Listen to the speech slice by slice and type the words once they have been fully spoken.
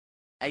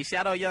Hey,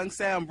 shout out Young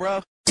Sam, bro.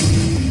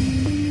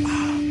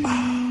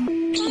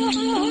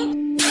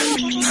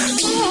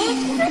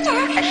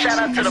 Shout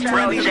out to the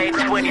bro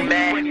J20,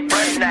 man.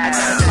 Right now.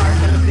 Car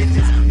full of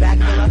bitches, back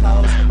full of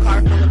hoes.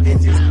 Car full of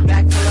bitches,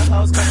 back full of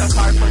hoes.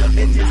 Car full of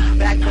bitches,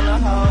 back full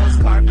of hoes.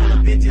 Car full of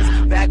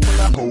bitches, back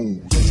full of hoes.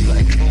 Pussy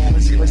like food,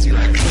 pussy like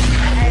food,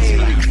 pussy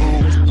like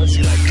food,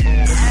 pussy like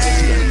food,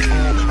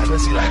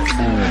 pussy like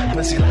food,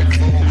 pussy like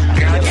food.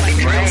 Girl, give me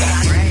brain.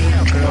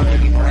 Girl,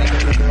 give me brain.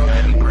 Girl,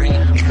 give me brain.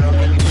 Girl,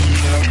 give me brain.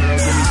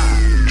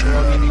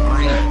 Girl, give me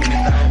brain.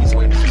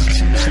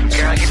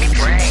 Girl, give me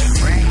brain.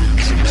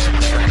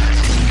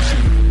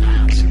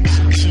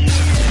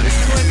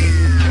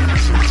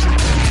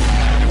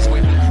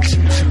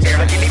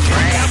 Girl, give me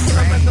brain.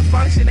 I'm at the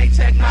function, they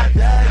check my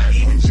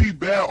Dougie. She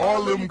bad,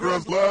 all them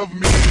girls love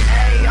me.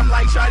 Hey, I'm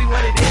like shawty,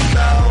 what it is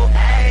though.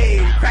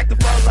 Hey, crack the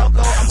flow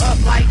loco, I'm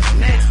up like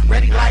next,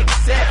 ready like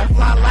set, I'm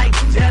fly like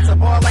jets, I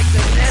ball like the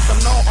Nets, I'm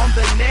known on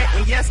the net,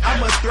 and yes,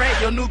 I'm a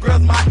threat. Your new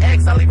girl's my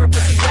ex, I leave her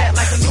pussy wet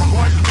like a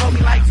newborn. She blow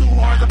me like two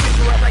horns, I pick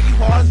her up like you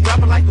horns, drop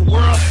her like the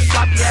world.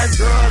 Sloppy ass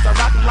girls, I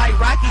rock them like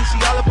Rocky. She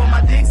all up on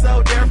my dick,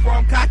 so therefore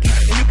I'm cocky,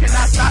 and you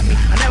cannot stop me.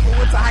 I never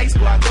went to high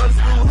school, I go to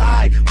school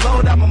high,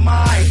 blowed out my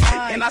mind,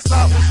 and I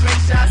saw with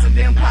straight shots and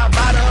then pop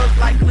bottles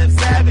like Cliff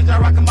Savage. I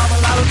rock a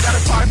Marmelados, got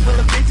a car full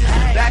of bitches,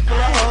 back full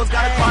of hoes,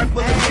 got a car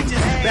full of bitches,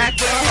 back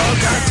full of hoes,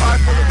 got a car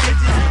full of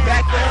bitches,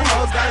 back full of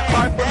hoes, got a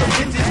car full of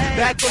bitches,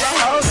 back full of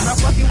hoes. And I'm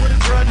fucking with a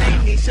girl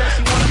named Nisha.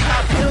 She wanna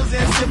pop pills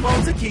and sip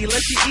on tequila.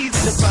 She easy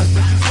to fuck,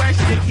 but she swear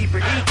she can keep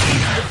her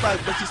easy to fuck,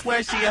 but she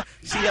swear she a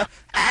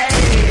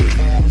ayy.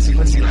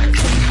 Pussy like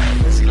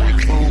food, pussy like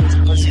food,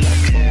 pussy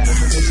like food,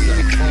 pussy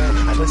like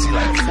food, pussy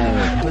like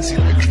food, pussy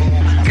like food.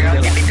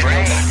 Girl, give me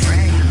brain.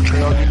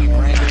 Girl, give me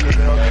brain.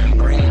 Girl, give me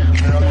brain.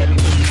 Girl, give me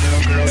brain.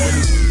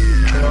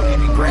 Girl, give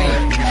me brain.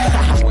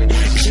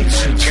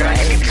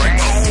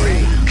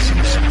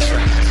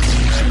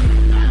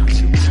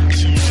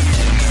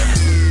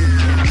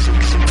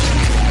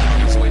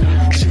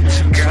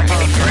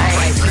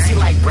 Pussy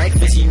like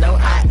breakfast, you know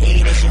I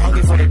eat it. She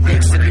hungry for the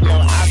dick, so you know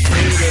I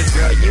feed it.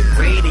 Girl, you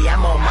greedy,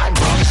 I'm on my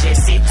grown shit.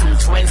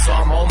 C2 twin, so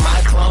I'm on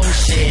my clone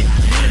shit.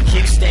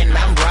 Houston,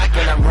 I'm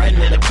rocking, I'm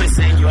running in the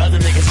pussy, and you other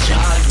niggas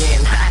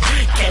jogging.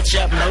 Catch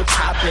up, no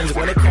toppings.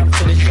 When it comes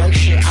to the joke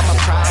shit, I'm a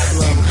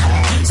problem.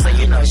 So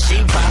you know she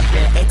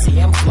bopping.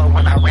 ATM flow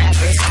when I rap,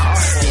 it's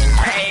Austin.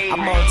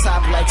 I'm on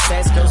top like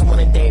sex, girls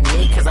wanna date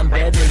me, cause I'm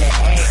better than the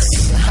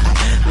ex.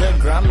 Look,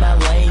 girl, I'm not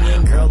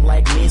laying, girl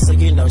like me, so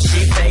you know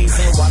she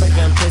phasing. Water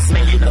gun pussy,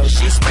 man, you know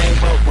she spraying.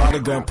 But water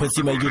gun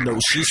pussy, man, you know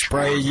she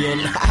spraying.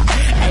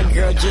 Hey,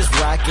 girl, just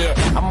rock it.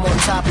 I'm on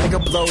top, nigga,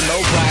 blow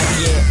no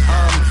rocket.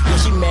 Yeah,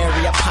 she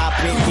marry, I pop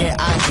it. Yeah,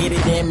 I get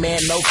it in, man,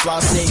 no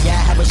flossing. Yeah,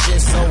 I have a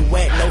shit so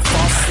wet, no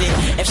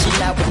faucet. If she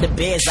not with the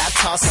biz, I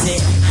toss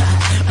it.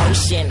 Oh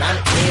shit, I'm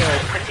ill.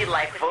 Pussy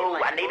like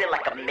food, I need it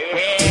like a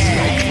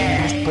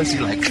meal. Pussy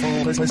like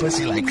food,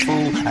 pussy like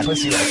food,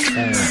 pussy like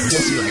food,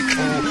 pussy like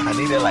food. I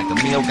need it like a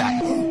meal.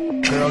 Got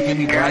girl, give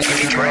me brain, give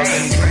me brain,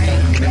 give me brain.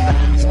 If I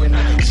was with me,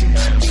 shoot,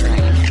 train.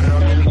 Girl,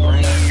 give me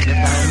brain. If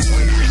I was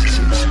with me,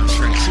 shoot,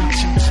 train, shoot,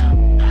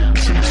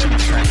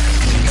 train.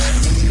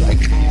 Pussy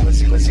like food,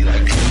 pussy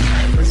like food,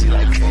 pussy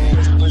like food,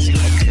 pussy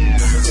like food,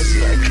 pussy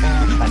like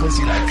food,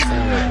 pussy like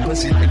food,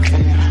 pussy like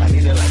food. I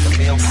need it like a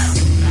meal.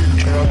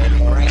 Girl, give me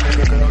brain,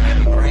 girl, give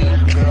me brain,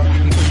 girl,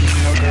 give me,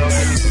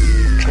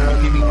 girl,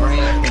 give me brain.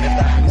 And if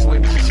I was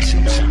with me,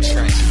 shoot,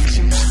 train,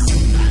 shoot,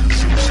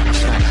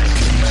 train.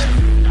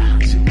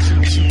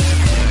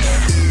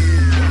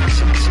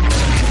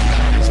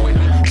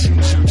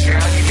 Girl,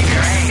 give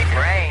me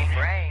brain.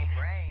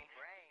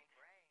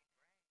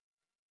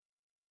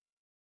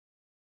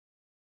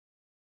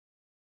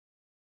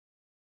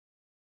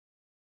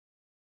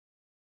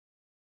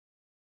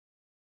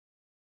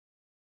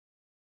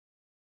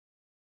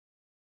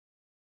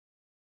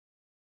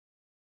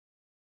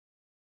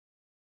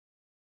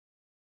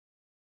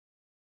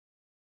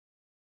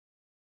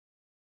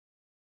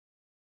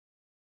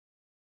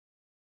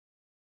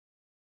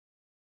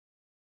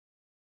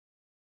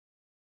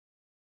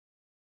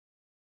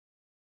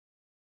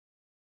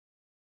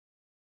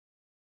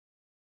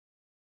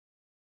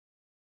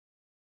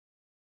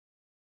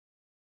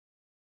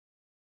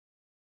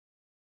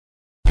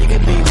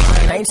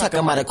 I ain't talking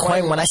about a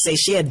coin when I say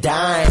she a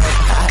dime.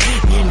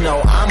 You know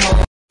I'm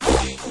on.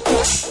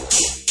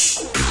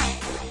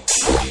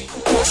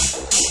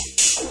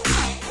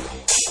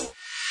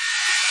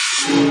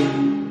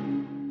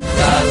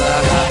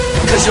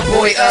 Cause your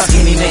boy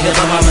skinny nigga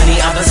for my money,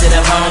 opposite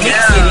of on it.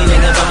 Skinny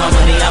nigga for my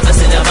money,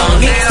 opposite of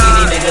on it.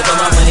 Skinny nigga for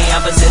my money,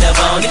 opposite of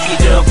on it. Your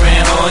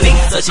girlfriend on it,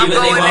 so she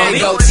really want me.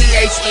 Go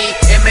THEMARBELINC,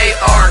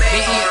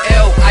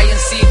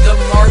 the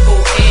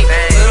marble ink.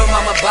 Little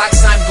mama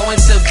box, I'm going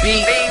to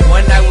beat.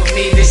 One night with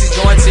me, this is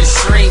going to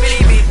shrink.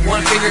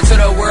 One finger to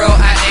the world,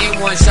 I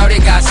ain't one. Shorty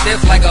got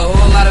stiff like a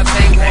whole lot of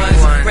fake ones.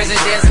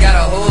 Presidents got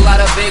a whole lot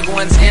of big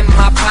ones in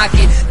my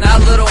pocket.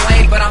 Not Lil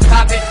Wayne, but I'm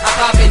popping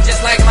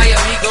just like my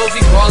amigos.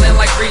 We ballin'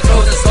 like free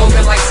throws and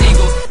scoping like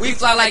seagulls. We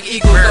fly fly like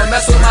eagles. Don't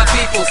mess with my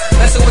peoples.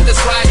 Messing with the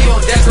squad, you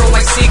on death row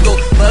like Seagull.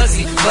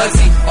 Bugsy,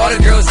 Bugsy, all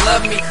the girls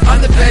love me.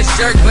 I'm the best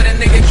jerk, but a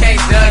nigga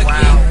can't dug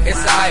me. It's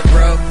alright,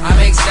 bro. I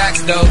make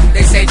stacks though.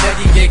 They say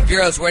Dougie get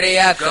girls, where they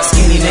at though?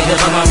 Skinny nigga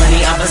for my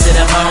money, opposite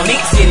of phony.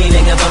 Skinny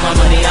nigga for my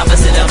money,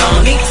 opposite of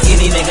phony.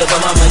 Skinny nigga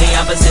for my money,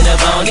 opposite of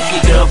phony.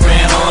 Your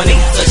girlfriend horny,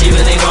 so she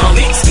really want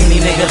me. Skinny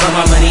nigga for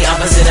my money,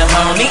 opposite of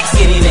phony.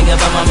 Skinny nigga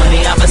for my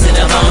money, opposite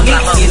of phony.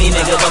 Skinny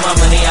nigga for my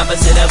money,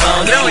 opposite of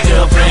phony. Your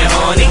girlfriend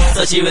horny,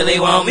 so she really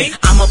want me.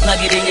 I'ma plug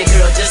it in your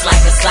girl just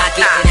like a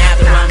socket. And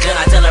after I'm done,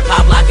 I tell her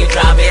pop, lock it,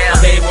 drop it.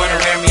 My baby wanna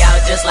wear me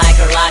out just like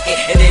a rocket.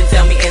 And then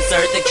tell me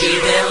insert the key,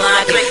 then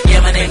lock it.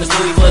 Yeah, my name is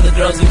Louis for the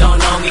girls who don't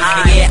know me.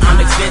 And yeah, I'm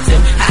expensive,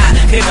 ha,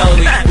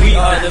 cannoli. We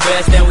are the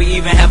best, and we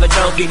even have a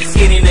trophy.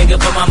 Skinny nigga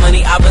for my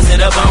money,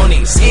 opposite of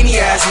phony. Skinny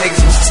ass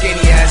niggas with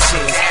skinny ass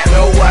jeans.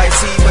 No white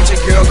tee, but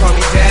your girl call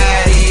me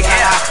daddy.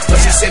 But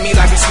she send me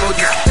like a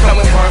smoothie.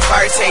 Coming on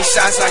fire, take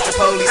shots like the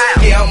police.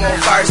 Yeah, I'm on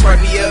fire, spark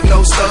me up,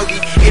 no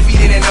stogie. If you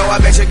didn't know, I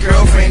bet your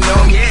girlfriend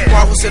know me.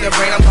 Marbles to the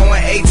brain, I'm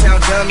going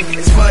A-Town dummy.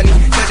 It's funny,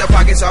 cause your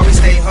pockets always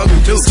stay hungry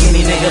too.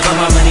 Skinny nigga for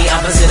my money,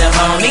 opposite of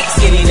phony.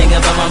 Skinny nigga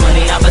for my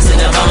money, opposite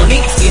of phony.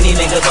 Skinny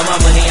nigga for my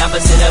money,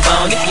 opposite of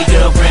phony. Your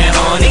girlfriend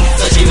horny,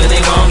 so she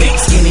really want me.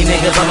 Skinny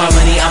nigga for my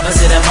money,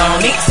 opposite of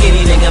phony.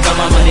 Skinny nigga for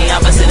my money,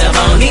 opposite of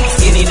phony.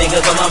 Skinny nigga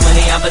for my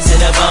money,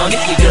 opposite of phony.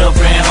 Your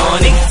girlfriend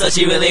horny, so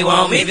she really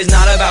want me. If it's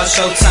not about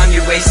showtime,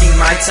 you're wasting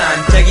my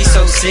time. Dougie's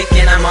so sick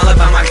and I'm all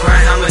about my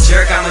grind. I'm a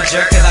jerk cause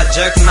I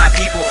jerk my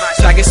people.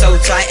 Swagger so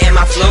tight and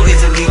my flow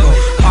is illegal.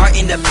 Heart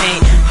in the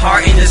paint,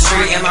 heart in the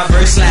street, and my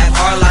verse slap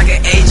hard like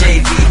an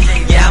AJV.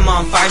 Yeah, I'm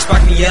on fire,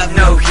 spark me up,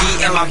 no heat,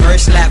 and my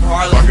verse slap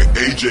hard like an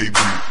AJV.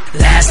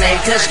 Last name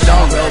Kush,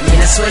 don't roll me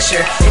in a swisher.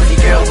 If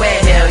your girl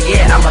wet, hell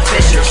yeah, I'm a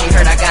fisher. She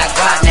heard I got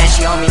guap, now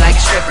she on me like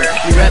a stripper.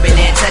 We rubbing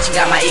and touching,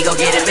 got my ego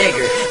getting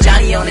bigger.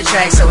 Johnny on the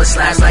track, so it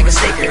slides like a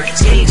sticker.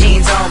 Skinny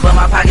jeans on, but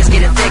my pockets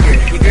getting thicker.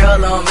 Your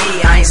girl on me,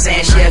 I ain't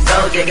saying she a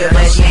gold digger,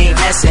 but she ain't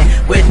messing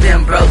with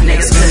them broke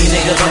niggas. Skinny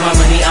nigga for my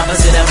money,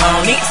 opposite of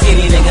phony.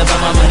 Skinny nigga for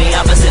my money,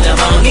 opposite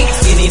of phony.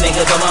 Skinny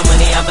nigga for my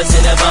money,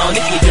 opposite of phony.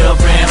 Your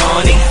girlfriend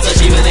horny, so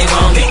she really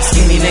want me.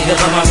 Skinny nigga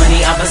for my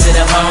money, opposite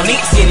of phony.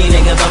 Skinny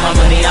nigga for my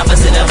money,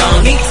 opposite of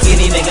phony.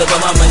 Skinny nigga for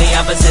my money,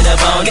 opposite of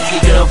phony.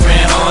 Your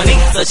girlfriend horny,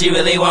 so she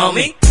really want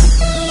me.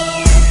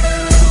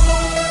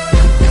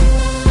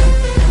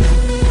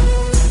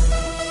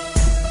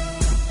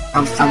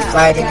 I'm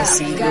fly in the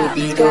sea,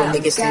 Beetle,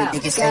 niggas say,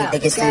 niggas say,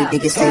 niggas say,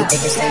 niggas say,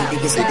 niggas say,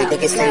 niggas say,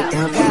 niggas say,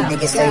 dump,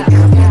 niggas say,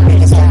 dump,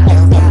 niggas say,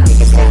 dump,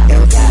 niggas say,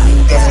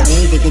 dump,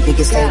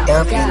 niggas say,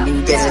 dump,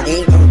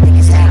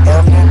 niggas say,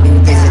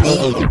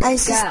 dump, I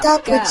said,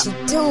 stop what you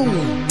doing.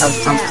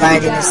 I'm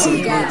flying in the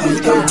sea,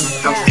 Beetle.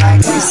 I'm flying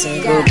in the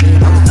sea, Beetle.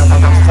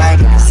 I'm flying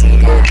in the sea,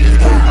 Beetle.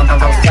 I'm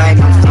flying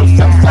in the sea,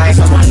 I'm flying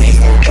in the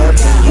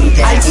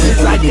sea, ISIS,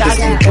 I got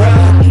you, bro.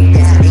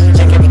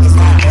 Check it.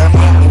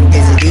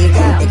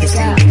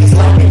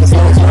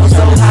 So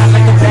high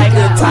like a bag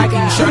of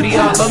Takis. Shorty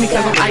all love me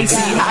cause I'm icy.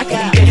 How can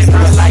you get this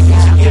girl like me?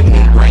 She give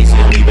me brains, she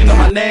don't even know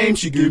my name.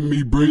 She give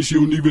me brains, she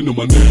don't even know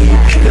my name.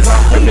 Cause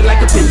I'm perfect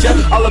like a picture,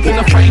 all up in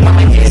the frame. I'm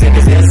a head and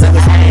this is a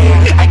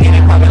hey. I get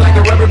it poppin' like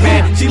a rubber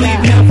band. She leave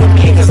him for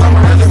me cause I'm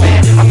her husband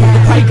man. I put the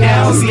pipe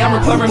down, see I'm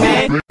a clever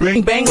man.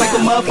 Bang bang like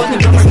a motherfucking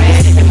drummer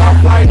man. And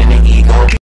I'm flyer than the ego.